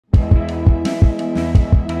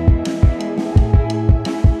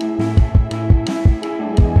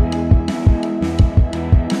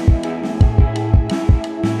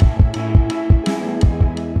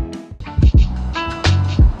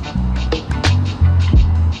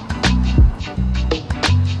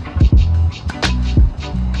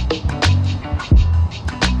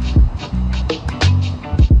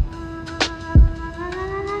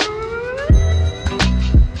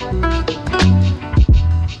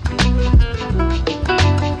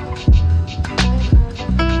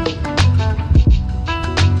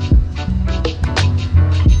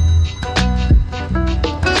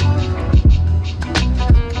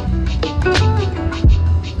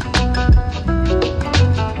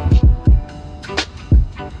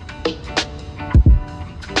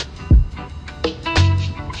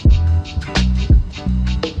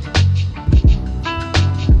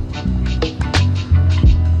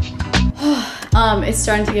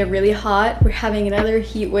starting to get really hot. We're having another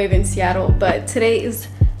heat wave in Seattle, but today is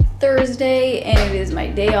Thursday and it is my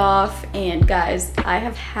day off. And guys, I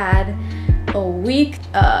have had a week.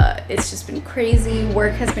 It's just been crazy.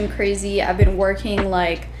 Work has been crazy. I've been working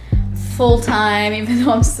like full-time, even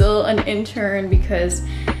though I'm still an intern, because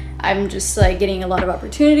I'm just like getting a lot of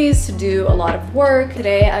opportunities to do a lot of work.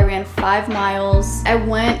 Today I ran 5 miles. I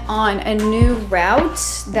went on a new route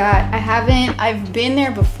that I've been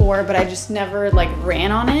there before, but I just never like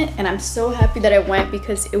ran on it. And I'm so happy that I went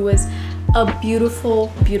because it was a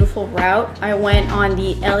beautiful, beautiful route. I went on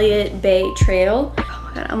the Elliott Bay Trail.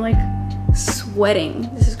 Oh my God, I'm like sweating.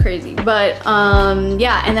 This is crazy. But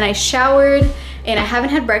yeah, and then I showered. And I haven't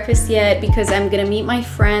had breakfast yet because I'm gonna meet my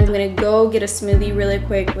friend. I'm gonna go get a smoothie really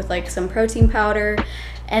quick with like some protein powder.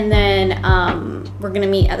 And then we're gonna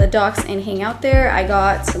meet at the docks and hang out there. I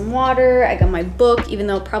got some water, I got my book, even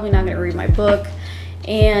though I'm probably not gonna read my book.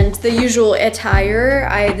 And the usual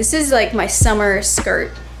attire. This is like my summer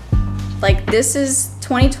skirt. Like this is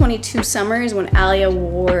 2022 summer is when Alia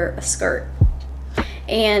wore a skirt.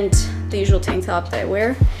 And the usual tank top that I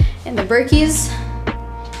wear. And the Berkeys.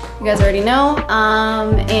 You guys already know,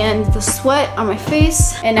 and the sweat on my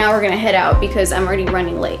face. And now we're gonna head out because I'm already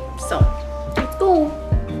running late. So, let's go.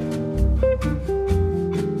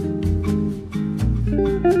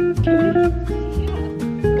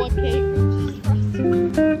 What cake?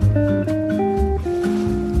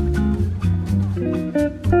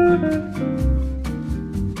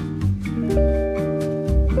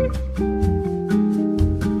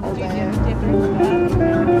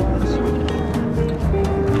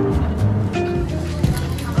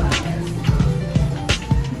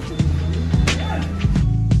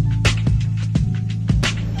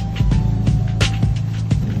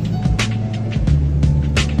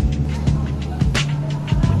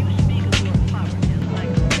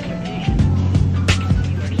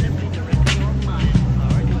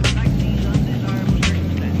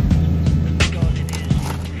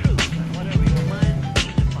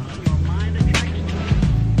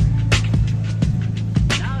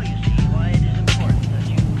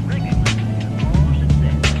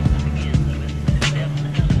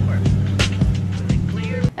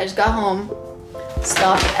 I just got home,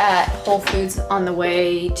 stopped at Whole Foods on the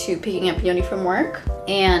way to picking up Yoni from work,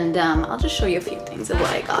 and I'll just show you a few things of what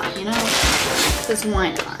I got, you know, because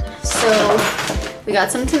why not? So we got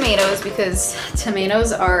some tomatoes because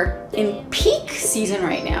tomatoes are in peak season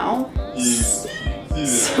right now.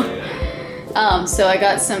 So I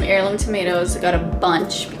got some heirloom tomatoes. I got a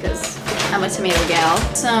bunch because I'm a tomato gal.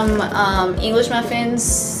 Some English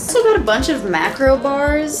muffins. Also got a bunch of macro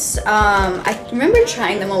bars. I remember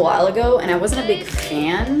trying them a while ago and I wasn't a big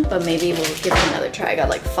fan, but maybe we'll give it another try. I got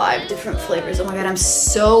like 5 different flavors. Oh my God, I'm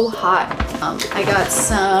so hot. I got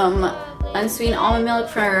some unsweetened almond milk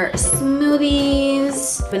for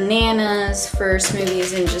smoothies, bananas for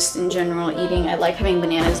smoothies, and just in general eating. I like having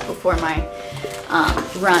bananas before my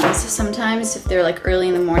runs. Sometimes if they're like early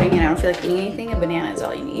in the morning and I don't feel like eating anything, a banana is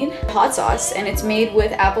all you need. Hot sauce, and it's made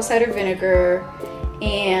with apple cider vinegar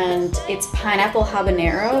and it's pineapple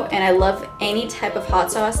habanero, and I love any type of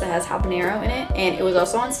hot sauce that has habanero in it, and it was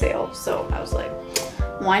also on sale, so I was like,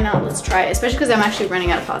 why not? Let's try it, especially because I'm actually running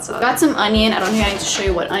out of hot sauce. Got some onion. I don't think I need to show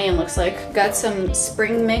you what onion looks like. Got some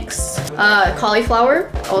spring mix,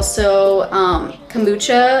 cauliflower, also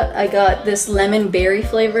kombucha. I got this lemon berry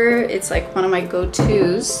flavor. It's like one of my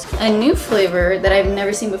go-tos. A new flavor that I've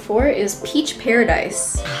never seen before is peach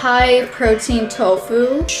paradise. High protein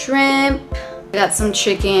tofu, shrimp. I got some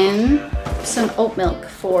chicken, some oat milk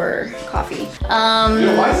for coffee.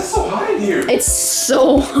 Why is it so hot in here? It's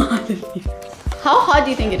so hot in here. How hot do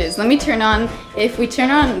you think it is? Let me turn on, if we turn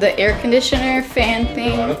on the air conditioner fan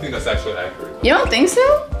thing. No, I don't think that's actually accurate. You don't think so?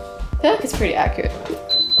 I feel like it's pretty accurate.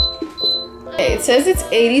 Okay, it says it's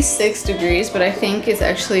 86 degrees, but I think it's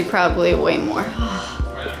actually probably way more.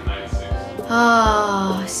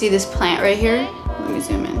 Oh, see this plant right here? Let me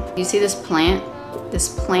zoom in. You see this plant? This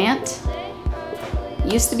plant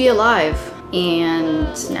used to be alive, and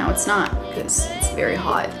now it's not because it's very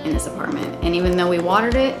hot in this apartment. And even though we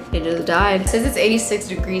watered it, it just died. It says it's 86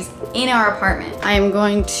 degrees in our apartment. I am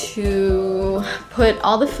going to put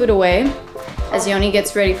all the food away as Yoni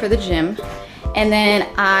gets ready for the gym. And then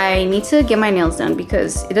I need to get my nails done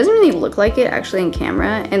because it doesn't really look like it actually in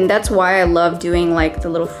camera. And that's why I love doing like the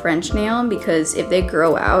little French nail, because if they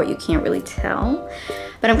grow out, you can't really tell.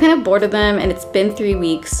 But I'm kind of bored of them and it's been 3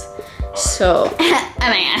 weeks. So,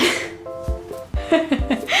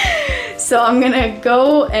 so I'm gonna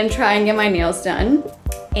go and try and get my nails done.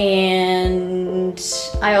 And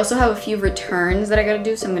I also have a few returns that I gotta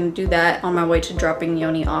do, so I'm gonna do that on my way to dropping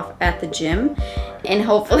Yoni off at the gym. And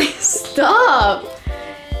hopefully, stop!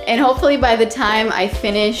 And hopefully by the time I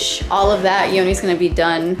finish all of that, Yoni's gonna be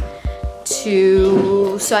done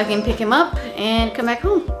so I can pick him up and come back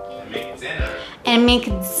home. And make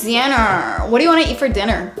dinner. What do you wanna eat for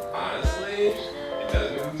dinner? Honestly, it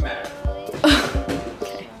doesn't even matter.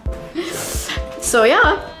 Okay. So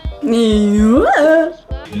yeah.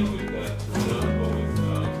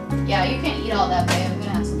 Yeah, you can't eat all that, babe. I'm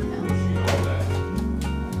gonna have something else.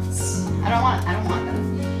 I don't want that.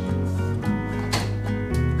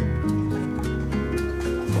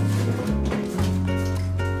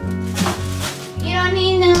 You don't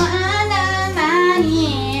need no other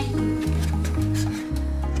money.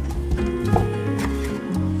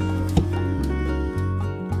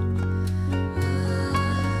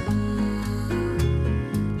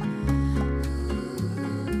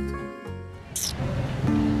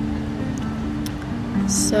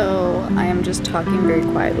 So I am just talking very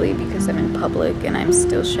quietly because I'm in public and I'm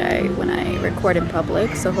still shy when I record in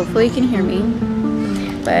public, so hopefully you can hear me.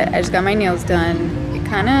 But I just got my nails done. It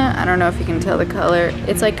kind of, I don't know if you can tell the color.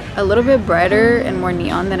 It's like a little bit brighter and more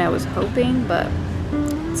neon than I was hoping, but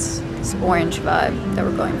it's orange vibe that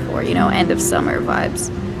we're going for, you know, end of summer vibes.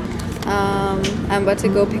 I'm about to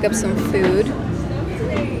go pick up some food.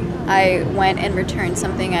 I went and returned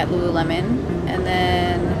something at Lululemon, and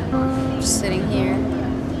then just sitting here.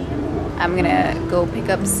 I'm gonna go pick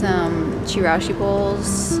up some chirashi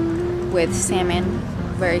bowls with salmon.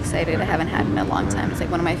 Very excited. I haven't had it in a long time. It's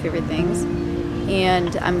like one of my favorite things.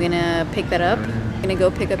 And I'm gonna pick that up. I'm gonna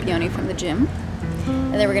go pick up Yoni from the gym.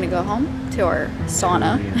 And then we're gonna go home to our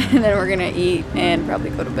sauna. And then we're gonna eat and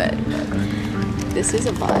probably go to bed. But this is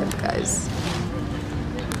a vibe, guys.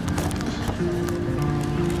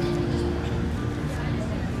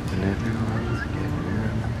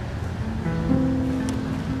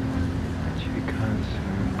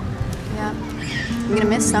 I'm gonna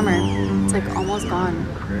miss summer. It's like almost gone.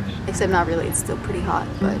 Except not really, it's still pretty hot,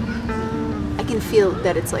 but I can feel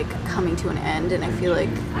that it's like coming to an end, and I feel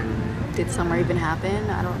like, did summer even happen?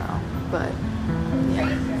 I don't know, but yeah.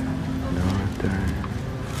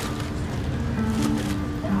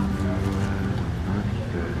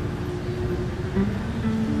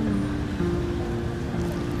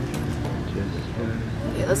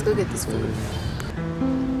 Okay, let's go get this food.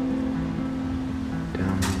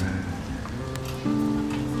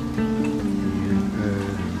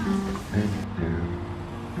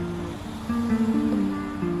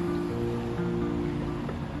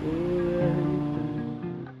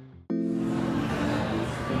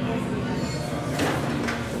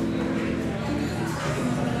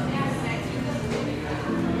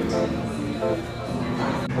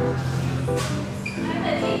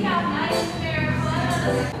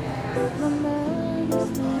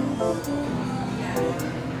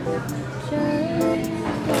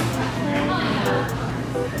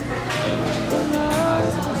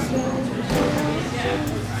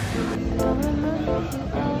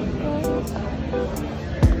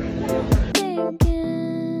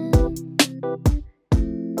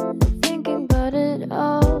 Thinking about it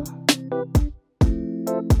all.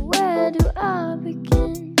 Where do I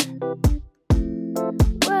begin?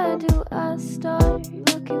 Where do I start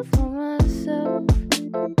looking for myself?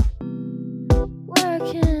 Where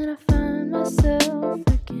can I find myself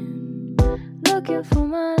again? Looking for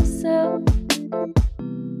myself.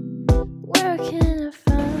 Where can I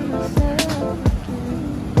find myself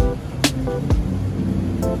again?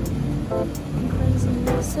 Cleansing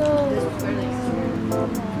my soul.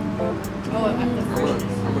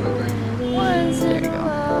 Once in a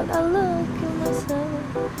while I look at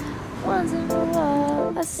myself. Once in a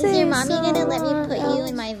while I see. Is your mommy gonna let me put you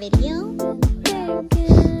in my video?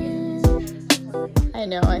 I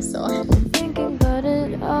know, I saw it. Thinking about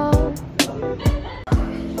it all.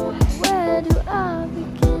 Where do I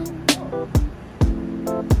begin?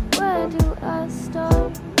 Where do I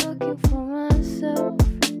start looking for myself?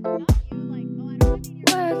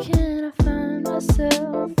 Where can I find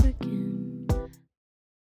myself again?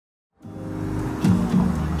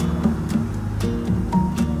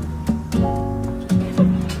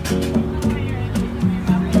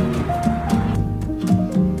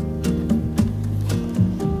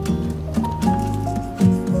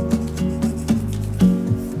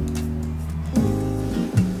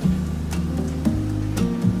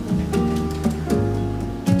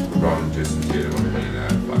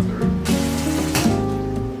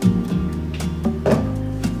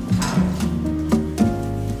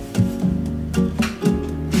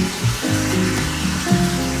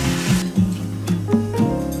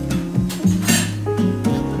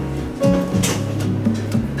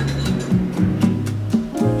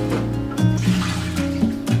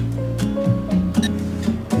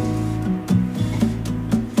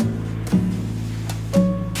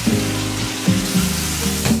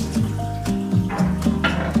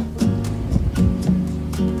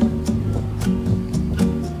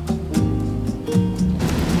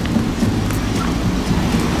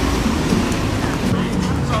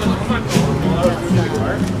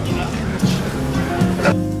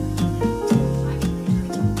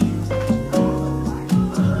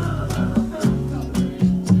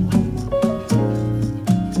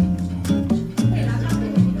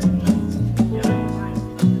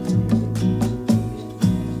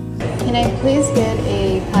 Can I please get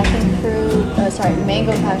a passion fruit, sorry,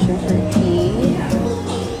 mango passion fruit tea?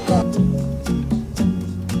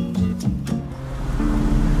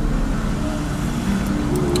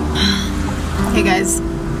 Hey guys,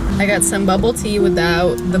 I got some bubble tea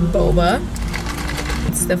without the boba.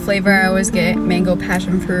 It's the flavor I always get, mango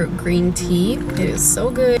passion fruit green tea. It is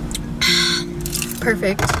so good.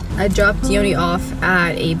 Perfect. I dropped Yoni off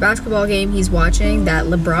at a basketball game he's watching that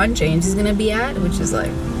LeBron James is gonna be at, which is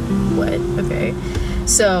like, what? Okay.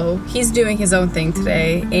 So he's doing his own thing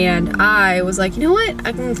today, and I was like, you know what?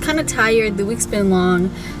 I'm kind of tired. The week's been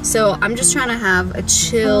long, so I'm just trying to have a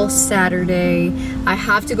chill Saturday. I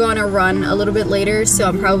have to go on a run a little bit later, so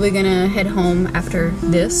I'm probably gonna head home after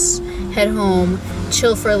this. Head home,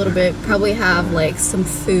 chill for a little bit, probably have like some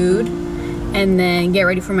food, and then get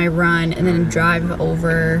ready for my run, and then drive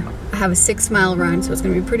over. I have a 6-mile run, so it's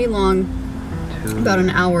gonna be pretty long, about an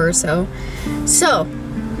hour or so. So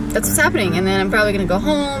that's what's happening, and then I'm probably gonna go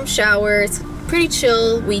home, shower. It's a pretty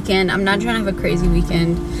chill weekend. I'm not trying to have a crazy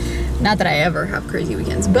weekend. Not that I ever have crazy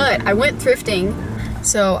weekends, but I went thrifting.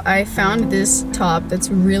 So I found this top that's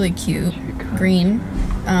really cute, green,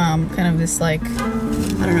 kind of this like,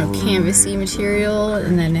 I don't know, canvasy material,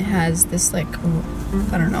 and then it has this like,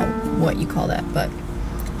 I don't know what you call that, but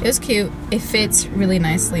it was cute. It fits really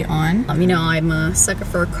nicely on. You know, I'm a sucker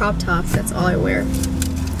for crop tops. That's all I wear.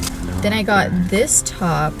 Then I got this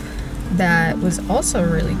top that was also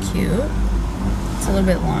really cute. It's a little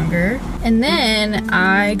bit longer. And then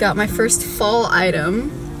I got my first fall item,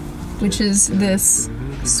 which is this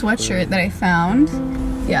sweatshirt that I found.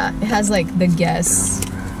 Yeah, it has like the Guess.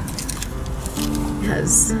 It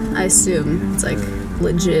has, I assume, it's like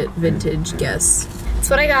legit vintage Guess. That's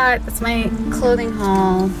what I got. That's my clothing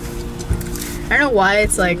haul. I don't know why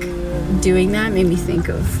it's like doing that. It made me think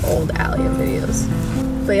of old Alia videos.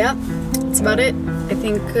 But yeah, that's about it. I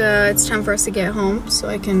think it's time for us to get home so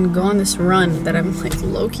I can go on this run that I'm like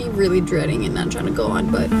low-key really dreading and not trying to go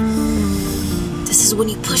on, but this is when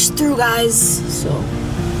you push through, guys. So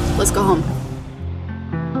let's go home.